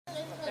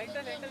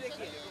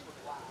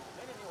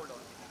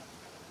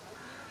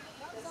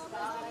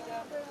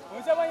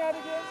It's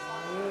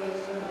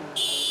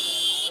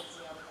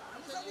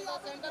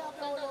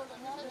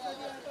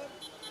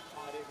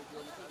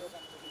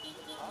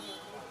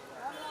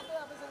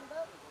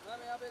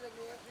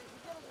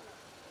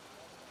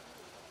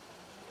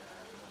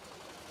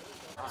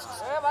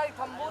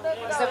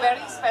a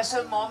very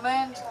special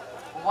moment.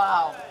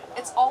 Wow.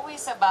 It's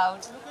always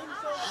about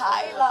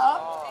high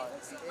love.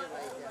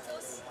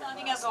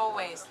 Stunning as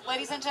always.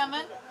 Ladies and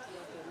gentlemen,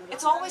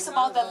 it's always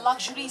about the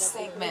luxury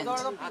segment.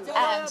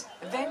 And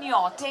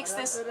Venyor takes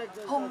this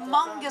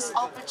humongous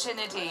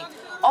opportunity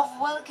of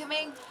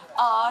welcoming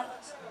our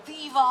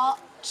diva,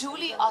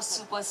 Julie, our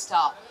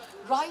superstar.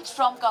 Right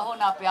from Kaho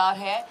Na Pyar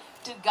Hai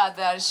to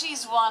Gadar.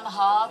 She's won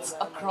hearts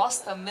across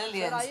the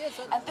millions.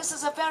 And this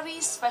is a very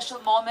special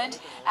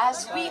moment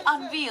as we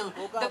unveil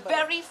the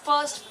very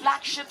first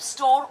flagship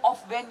store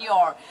of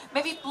Venyor.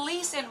 May we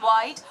please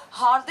invite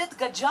Hardit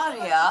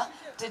Gajaria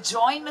to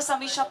join Miss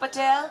Amisha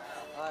Patel,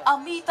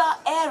 Amita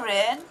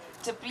Aaron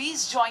to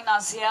please join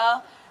us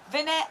here,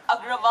 Vinay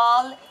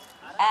Agrawal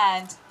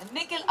and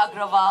Nikhil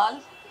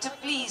Agrawal to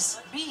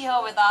please be here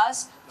with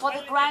us for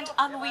the grand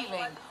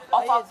unveiling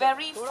of our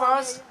very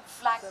first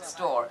flag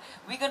store.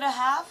 We're going to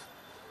have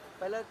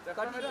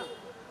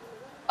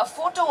a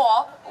photo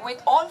op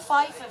with all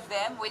 5 of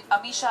them with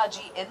Amisha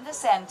ji in the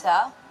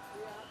center.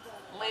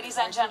 Ladies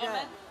and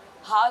gentlemen,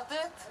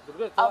 Hardit,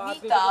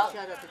 Amita,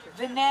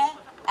 Vinay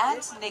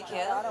and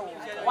Nikhil.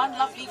 One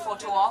lovely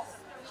photo op.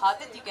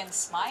 Hardit, you can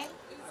smile.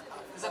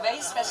 It's a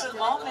very special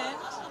moment.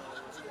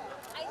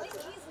 I think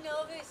he's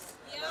nervous.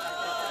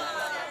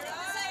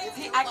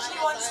 He actually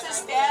wants to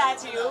stare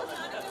at you,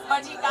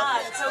 but he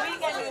can't, so we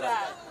can do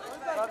that.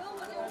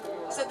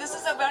 So this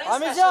is a very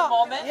special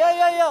moment.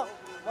 Yeah.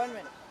 1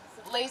 minute.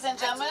 Ladies and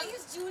gentlemen. Actually,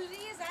 his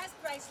jewelry is as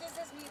priceless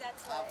as me,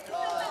 that's why.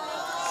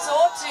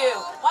 So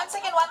true. One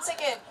second.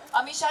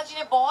 Amisha ji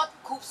ने बहुत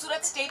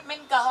खूबसूरत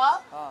statement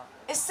कहा.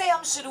 इससे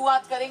हम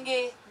शुरुआत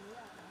करेंगे.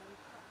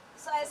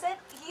 So I said,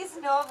 he's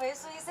nervous.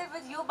 So he said,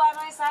 with you by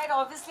my side,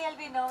 obviously I'll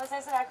be nervous. I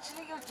said,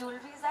 actually, your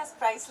jewelry is as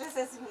priceless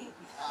as me.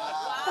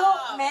 तो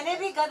मैंने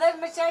भी गदर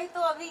मचाई, तो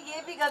अभी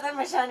ये भी गदर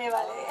मचाने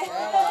वाले हैं.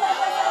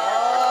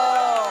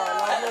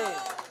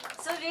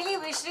 So really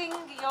wishing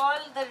you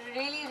all the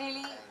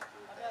really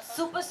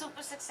super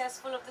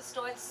successful of the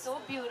store. It's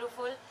so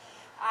beautiful.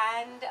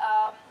 And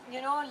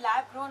you know,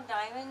 lab grown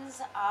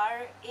diamonds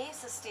are A,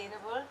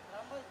 sustainable,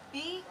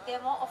 B,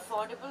 they're more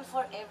affordable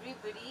for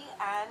everybody,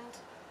 and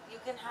you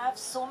can have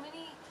so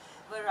many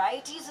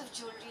varieties of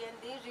jewelry, and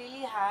they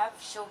really have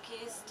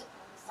showcased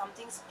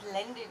something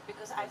splendid,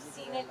 because I've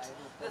seen it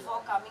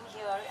before coming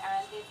here,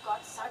 and they've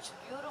got such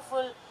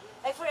beautiful,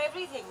 like for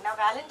everything. Now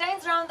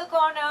Valentine's round the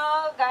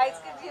corner, guys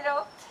could, you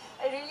know,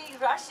 really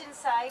rush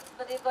inside,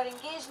 but they've got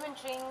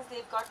engagement rings,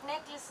 they've got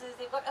necklaces,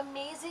 they've got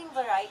amazing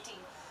variety.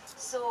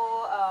 So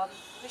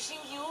wishing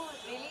you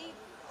really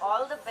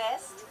all the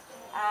best,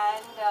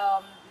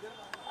 and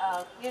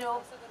you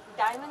know,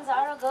 diamonds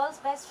are a girl's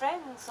best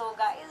friend, so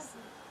guys,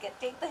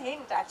 take the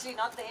hint. Actually,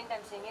 not the hint,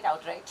 I'm saying it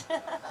outright.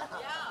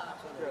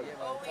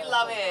 Oh, we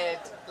love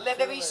it. Let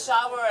there be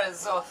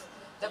showers of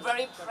the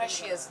very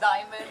precious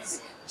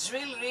diamonds,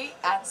 jewelry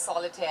and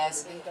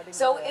solitaires.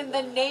 So in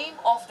the name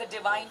of the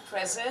divine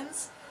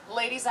presence,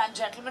 ladies and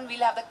gentlemen, we'll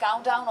have the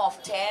countdown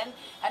of 10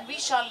 and we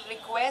shall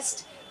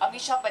request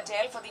Amisha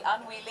Patel for the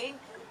unveiling.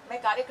 मैं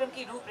कार्यक्रम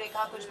की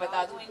रूपरेखा कुछ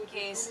बता दूं in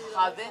case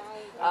Hardit,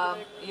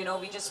 you know,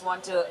 we just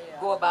want to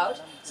go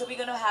about. So we're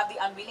going to have the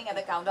unveiling at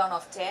the countdown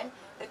of 10.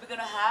 Then we're going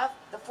to have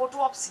the photo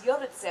ops here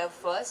itself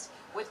first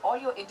with all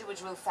your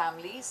individual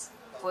families.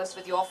 First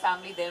with your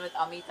family, then with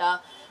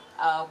Amita,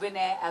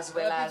 Vinay as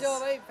well as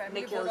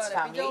Nikhil's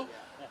family.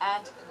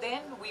 And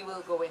then we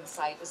will go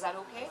inside. Is that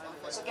okay?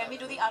 So can we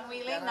do the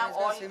unveiling now?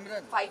 All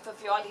 5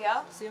 of you all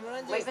here.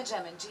 Ladies and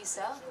gentlemen, ji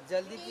sir.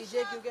 जल्दी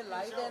कीजिए क्योंकि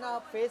light है ना,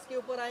 आप face के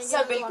ऊपर आएंगे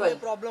Sir, तो हमें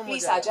प्रॉब्लम हो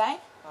please आ जाएं.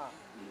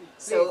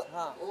 So,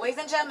 ladies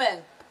and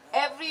gentlemen,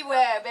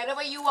 everywhere,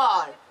 wherever you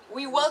are,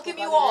 we welcome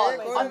you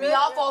all on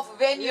behalf of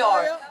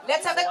Venyor.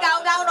 Let's have the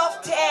countdown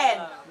of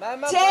 10,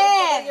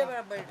 10,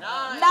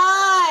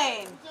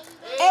 9,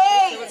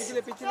 8,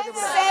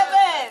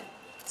 7,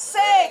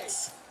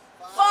 6,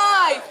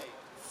 5,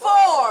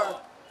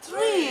 4,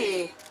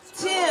 3,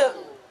 2,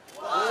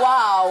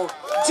 wow.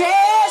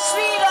 Jai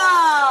Shri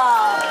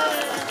Ram!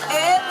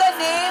 In the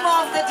name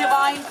of the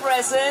divine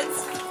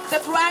presence, the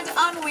grand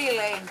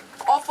unveiling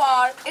of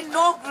our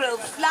inaugural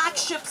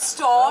flagship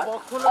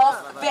store of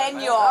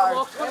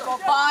Venyor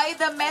by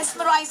the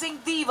mesmerizing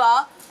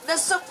diva, the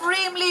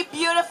supremely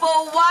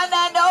beautiful one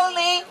and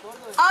only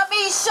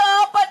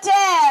Amisha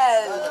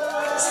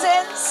Patel.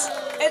 Since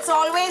it's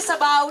always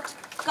about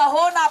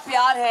Kaho Na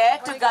Pyar Hai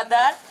to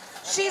Gadar,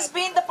 she's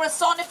been the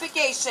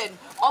personification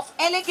of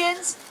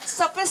elegance,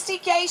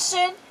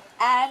 sophistication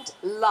and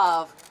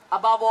love.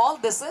 Above all,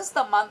 this is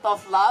the month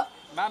of love,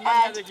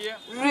 and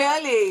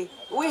really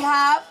we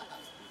have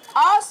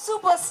our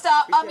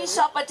superstar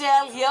Amisha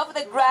Patel here for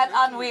the grand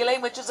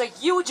unveiling, which is a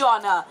huge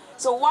honor.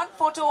 So one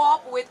photo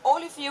op with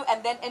all of you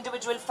and then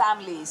individual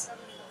families.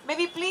 May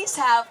we please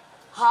have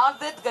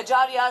Hardit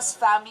Gajaria's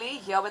family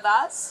here with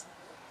us.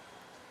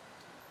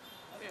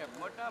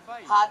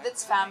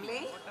 Hadith's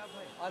family.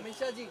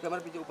 Amisha ji camera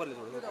पीछे ऊपर ले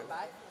थोड़ा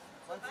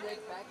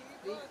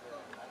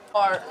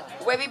Or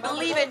where we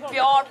believe in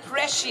pure,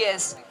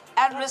 precious,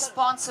 and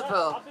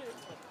responsible.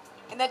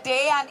 In the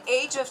day and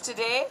age of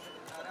today,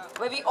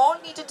 where we all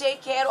need to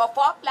take care of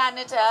our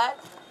planet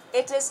Earth,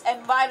 it is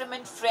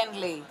environment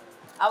friendly.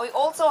 And we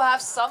also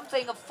have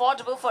something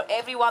affordable for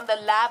everyone, the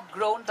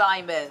lab-grown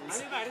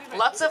diamonds.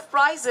 Lots of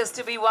prizes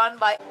to be won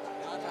by...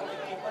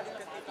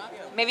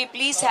 May we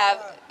please have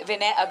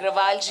Vinay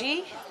Agrawal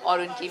ji or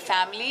unki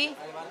family.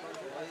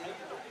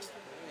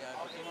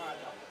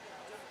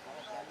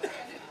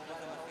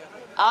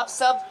 आप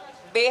सब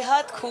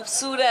बेहद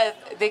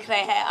खूबसूरत दिख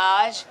रहे हैं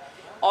आज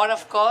और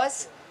of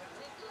course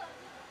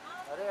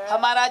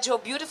हमारा जो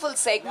ब्यूटीफुल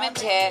सेगमेंट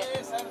है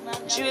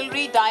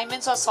ज्वेलरी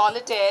डायमंड्स और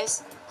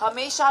सॉलिटेयर्स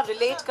हमेशा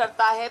रिलेट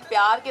करता है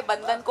प्यार के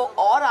बंधन को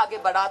और आगे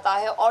बढ़ाता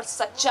है और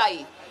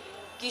सच्चाई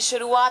की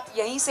शुरुआत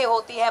यहीं से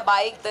होती है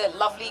बाय द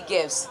लवली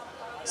गिफ्ट्स।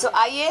 सो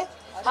आइए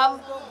हम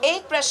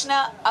एक प्रश्न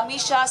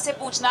अमीशा से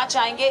पूछना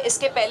चाहेंगे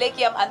इसके पहले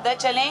कि हम अंदर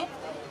चलें।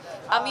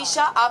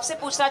 अमीशा आपसे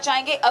पूछना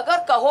चाहेंगे अगर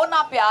कहो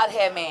ना प्यार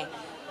है में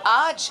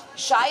आज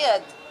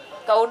शायद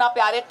कहो ना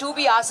प्यार है 2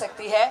 भी आ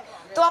सकती है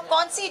तो आप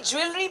कौन सी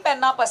ज्वेलरी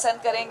पहनना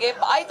पसंद करेंगे?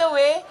 बाय द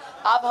वे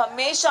आप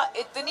हमेशा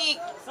इतनी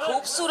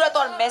खूबसूरत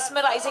और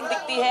मेस्मराइजिंग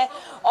दिखती है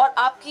और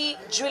आपकी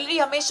ज्वेलरी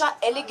हमेशा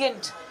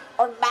एलिगेंट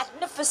और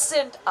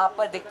मैग्निफिसेंट आप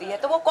पर दिखती है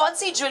तो वो कौन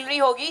सी ज्वेलरी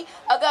होगी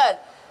अगर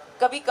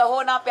कभी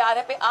कहो ना प्यार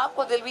है पे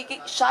आपको दिल भी कि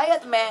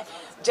शायद मैं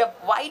जब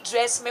वाइट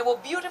ड्रेस में वो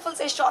ब्यूटीफुल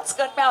से शॉर्ट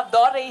स्कर्ट में आप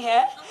दौड़ रही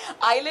हैं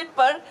आइलैंड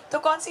पर तो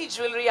कौन सी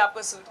ज्वेलरी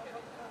आपको सूट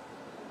करे?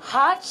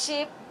 Heart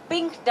shape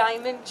pink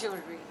diamond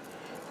jewellery,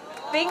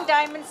 pink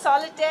diamond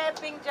solitaire,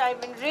 pink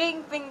diamond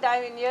ring, pink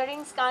diamond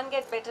earrings, can't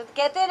get better.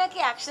 कहते हैं ना कि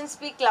action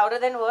speak louder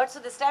than words, so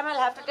this time I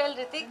will have to tell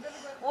Hrithik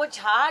वो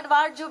झाड़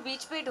वाड़ जो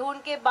बीच पे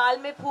ढूंढ के बाल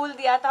में फूल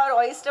दिया था और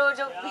ऑयस्टर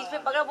जो बीच पे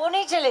पकड़ा वो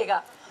नहीं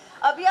चलेगा।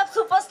 अभी आप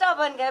सुपरस्टार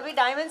बन गए, अभी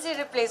डायमंड से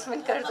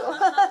रिप्लेसमेंट कर दो।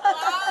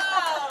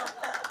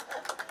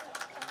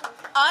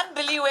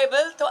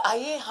 अनबिलीवेबल। तो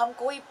आइए हम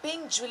कोई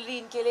पिंक ज्वेलरी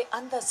इनके लिए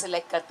अंदर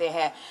सिलेक्ट करते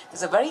हैं।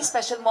 This a very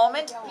special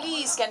moment.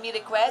 Please can we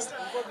request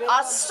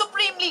our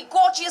supremely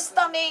gorgeous,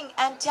 stunning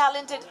and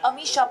talented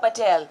Amisha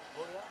Patel.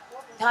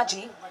 हाँ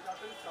जी,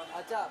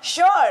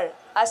 श्योर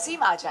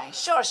असीम आ जाए,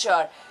 sure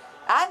sure.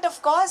 End of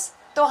course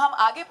तो हम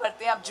आगे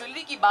बढ़ते हैं। अब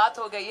ज्वेलरी की बात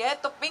हो गई है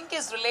तो पिंक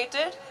इज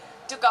रिलेटेड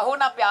टू कहो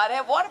ना प्यार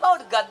है। What about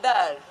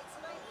गद्दर?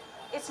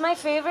 It's my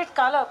favourite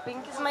colour,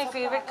 pink is my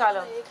favourite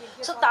colour.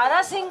 सो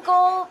तारा सिंह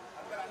को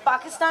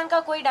पाकिस्तान का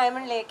कोई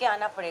डायमंड लेके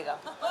आना पड़ेगा।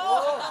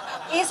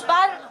 इस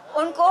बार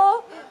उनको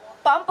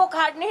पंप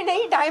उखाड़ने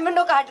नहीं, डायमंड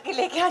उखाड़ के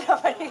लेके आना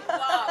पड़ेगा।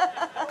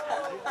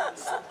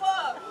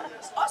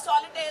 और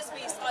सॉलिटेयर्स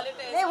भी,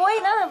 सॉलिटेयर्स नहीं वही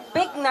ना,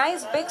 big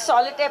nice big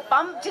solitaire,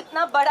 pump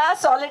जितना बड़ा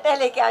सॉलिटेयर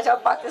लेके आ जाओ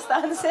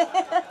पाकिस्तान से।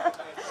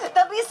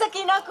 तभी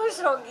सकीना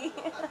खुश होगी।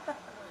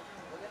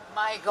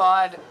 My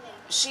God,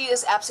 she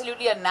is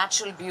absolutely a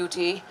natural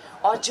beauty.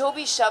 और जो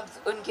भी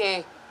शब्द उनके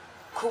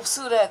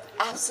खूबसूरत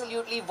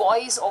absolutely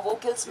वॉइस और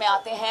वोकल्स में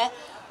आते हैं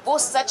वो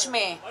सच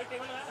में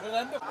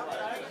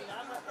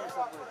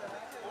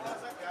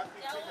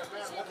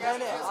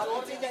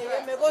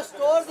मेरे को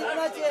स्टोर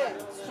दिखना चाहिए,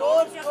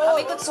 स्टोर।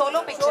 हमें कुछ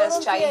सोलो पिक्चर्स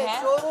चाहिए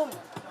हैं।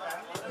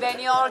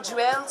 वेन्योर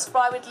ज्वेल्स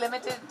प्राइवेट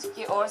लिमिटेड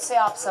की ओर से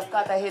आप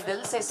सबका तहे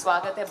दिल से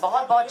स्वागत है।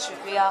 बहुत बहुत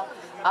शुक्रिया,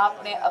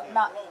 आपने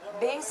अपना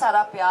ढेर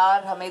सारा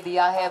प्यार हमें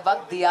दिया है,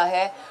 वक्त दिया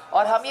है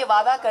और हम ये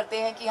वादा करते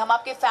हैं कि हम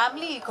आपके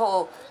फैमिली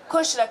को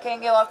खुश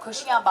रखेंगे और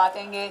खुशियाँ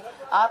बांटेंगे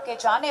आपके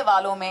चाहने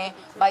वालों में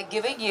by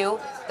giving you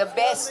the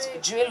best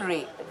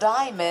jewelry,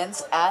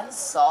 diamonds and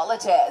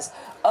solitaires.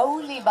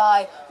 Only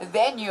by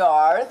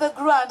Venyar, the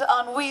grand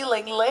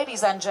unveiling,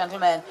 ladies and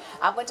gentlemen.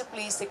 I'm going to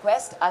please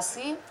request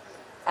Asim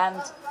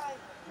and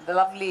the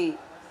lovely.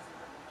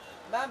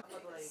 Ma'am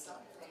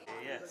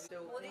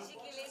Modi ji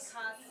के लिए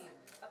खास,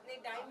 अपने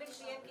डायमंड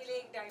सीएम के लिए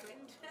एक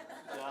डायमंड।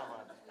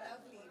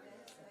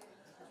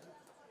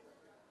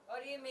 और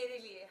ये मेरे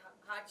लिए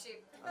heart shape.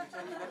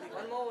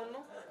 One more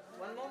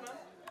ma'am.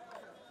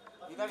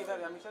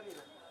 इधर अमीशा जी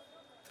इधर।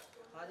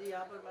 हाँ जी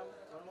यहाँ पर मैम,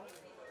 वन मोर।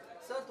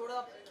 सर थोड़ा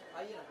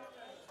आइए ना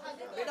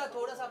बेटा,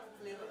 थोड़ा सा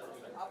ले लो,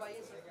 आप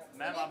आइए सर।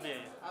 मैम आप भी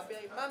आइए, आप भी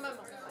आइए मैम,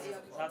 आइए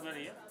आप साथ में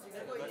रहिए।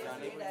 मेरे को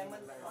ये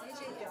डायमंड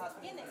के हाथ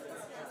में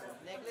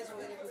नेकलेस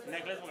वगैरह कुछ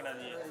नेकलेस पकड़ा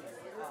दीजिए।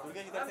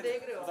 दुर्गा जी आप देख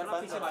रहे हो? उधर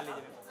पीछे मान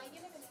लीजिए।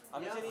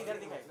 अमीशा जी इधर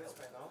दिखाइए।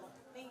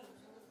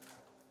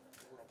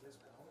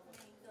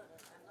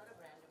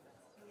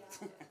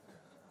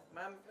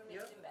 मैम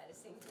ये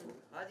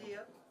हाँ जी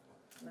ये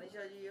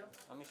मनीषा जी ये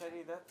अमीशा जी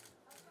इधर।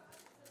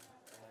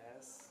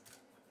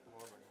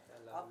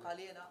 आप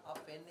खाली है ना, आप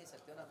पहन नहीं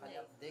सकते हो ना, खाली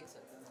आप देख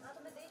सकते हो।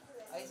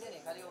 ऐसे नहीं,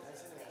 खाली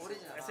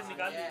ओरिजिनल ऐसे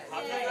निकाल दीजिए,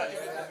 हाथ में निकाल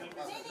दीजिए।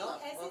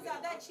 ऐसे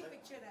ज्यादा अच्छी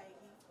पिक्चर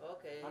आएगी।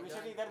 ओके अमीशा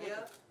जी इधर देखिए।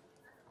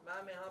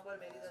 मैम यहाँ पर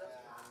मेरी तरफ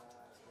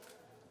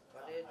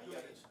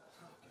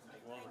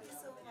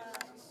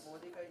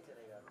मोदी का ही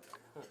चलेगा।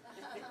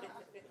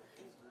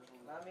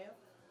 मैम ये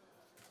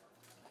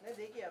नहीं,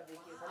 देखिए आप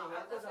देखिए, खाली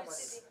हेयर को समझ।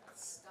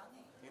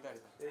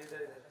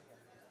 इधर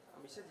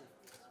अमीशा जी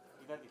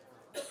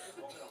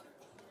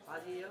आ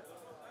जाइए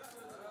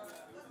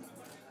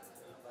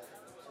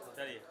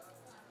चलिए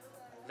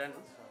डन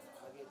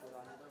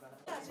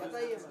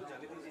बताइए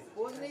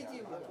पोज नहीं थी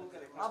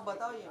आप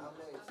बताइए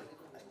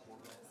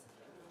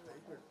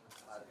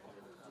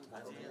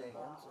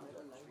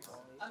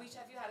Amisha,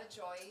 if you had a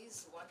choice,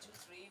 1, 2,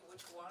 3,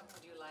 which one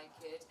would you like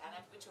it, and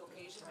at which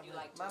occasion would you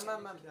like to?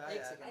 Ma'am,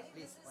 एक second,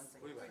 please, 1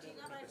 second. Putting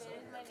up my wear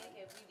in my neck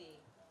every day.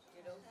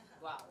 You know?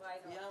 Wow. Why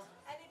not?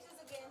 Yeah, And it is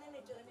again an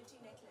eternity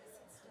necklace.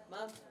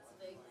 ma'am, It's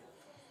very good.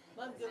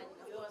 ma'am, And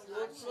of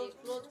course,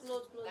 close.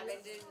 That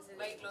is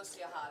very close to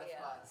your heart, of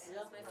course.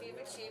 Yeah, it's my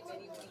favorite shape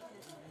anyway.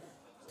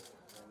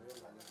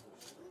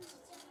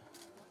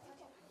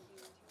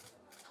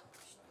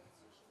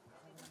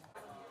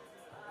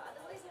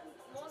 Otherwise, I'm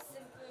more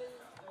simple,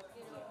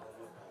 you know,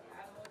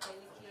 I'm more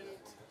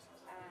delicate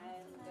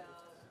and,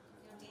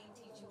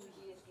 dainty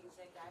jewelry and things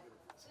like that.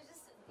 So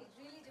it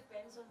really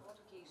depends on what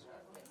occasion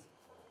I'm wearing.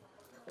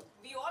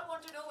 We all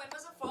want to know, when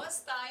was the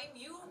first time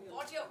you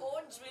bought your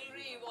own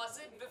jewelry? Was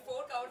it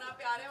before Kauna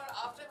Pyare or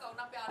after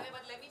Kauna Pyare?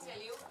 But let me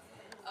tell you,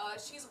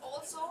 she's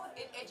also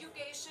in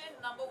education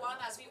 #1,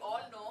 as we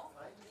all know.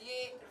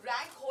 Ye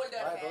rank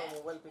holder hai,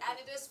 and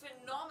it is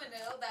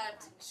phenomenal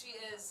that she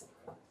is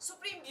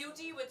supreme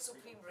beauty with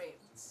supreme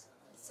brains.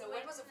 So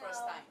when was the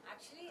first time?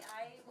 Actually,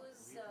 I was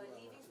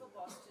leaving for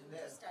Boston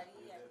to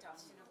study at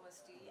Tufts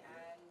University,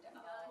 and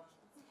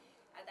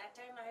at that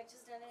time I had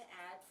just done an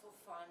ad for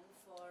fun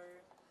for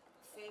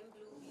Femme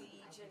Blue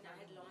Bleach, and I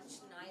had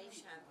launched Nile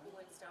shampoo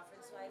and stuff,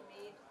 and so I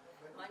made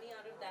money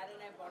out of that and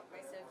I bought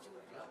myself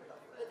jewelry.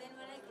 But then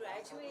when I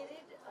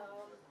graduated,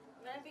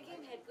 when I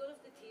became head girl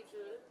of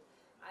Cathedral,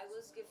 I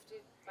was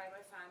gifted by my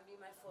family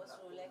my first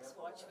Rolex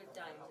watch with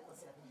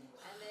diamonds.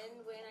 And then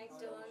when I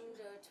turned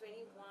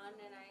 21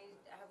 and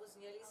I was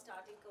nearly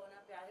starting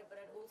Kauna Pyare, but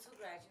I'd also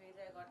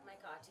graduated, I got my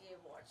Cartier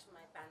watch,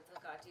 my Panther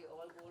Cartier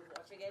all gold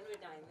watch, again with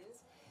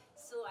diamonds.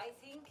 So I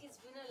think it's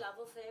been a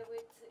love affair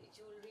with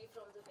jewelry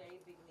from the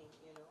very beginning,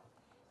 you know.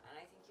 And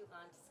I think you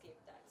can't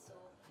escape that. So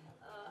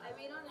I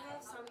may not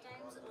have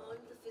sometimes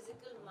earned the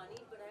physical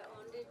money, but I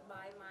earned it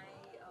by my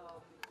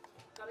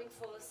coming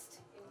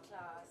first in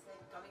class and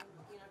coming,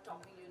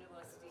 topping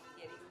university,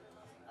 getting,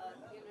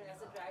 as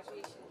a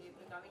graduation gift,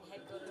 becoming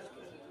head girl of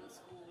Cathedral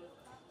School.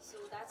 So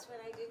that's when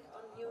I did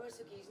on numerous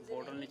occasions.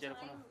 And any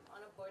time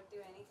on a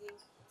birthday or anything,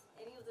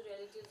 any of the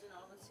relatives and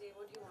all would say,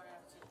 "What do you want to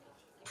have? Give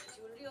me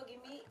jewelry or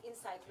give me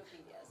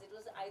encyclopedias." It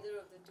was either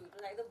of the two. It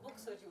was either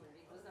books or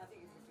jewelry. It was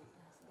nothing in between.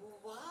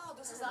 Wow,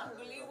 this is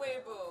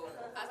unbelievable.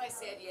 As I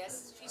said,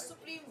 yes, she's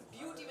supreme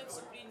beauty with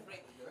supreme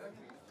brain.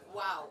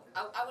 Wow,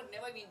 I would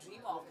never even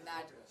dream of in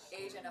that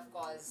age. And of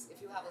course,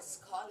 if you have a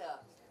scholar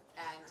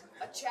and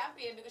a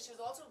champion, because she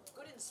was also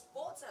good in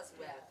sports as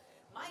well.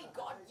 My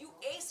God, you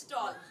aced it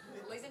all.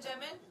 Ladies and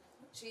gentlemen,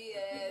 she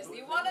is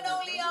the one and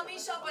only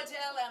Amisha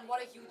Patel, and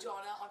what a huge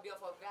honor on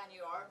behalf of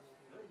Vanyur.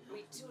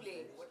 We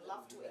truly would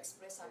love to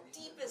express our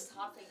deepest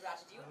heartfelt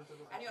gratitude,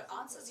 and your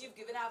answers you've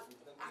given have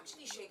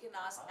actually shaken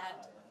us and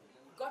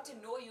got to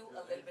know you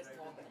a little bit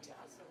more better.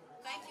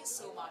 Thank you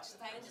so much.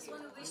 I Thank just you.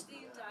 want to wish the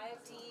entire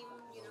team,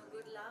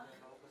 good luck,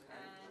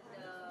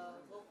 and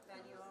hope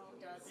Vanyur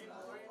does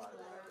more and more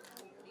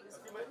openings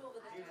all over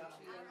the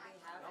country, and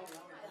they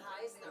have the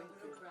highest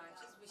number of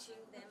branches.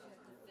 Wishing them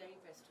the very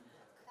best of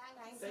luck.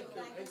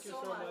 Thank you so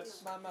much.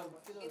 Ma'am, Ma'am, you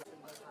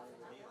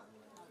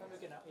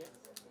can yeah.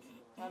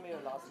 Ma'am,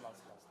 your last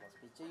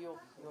picture. You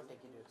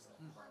take it yourself.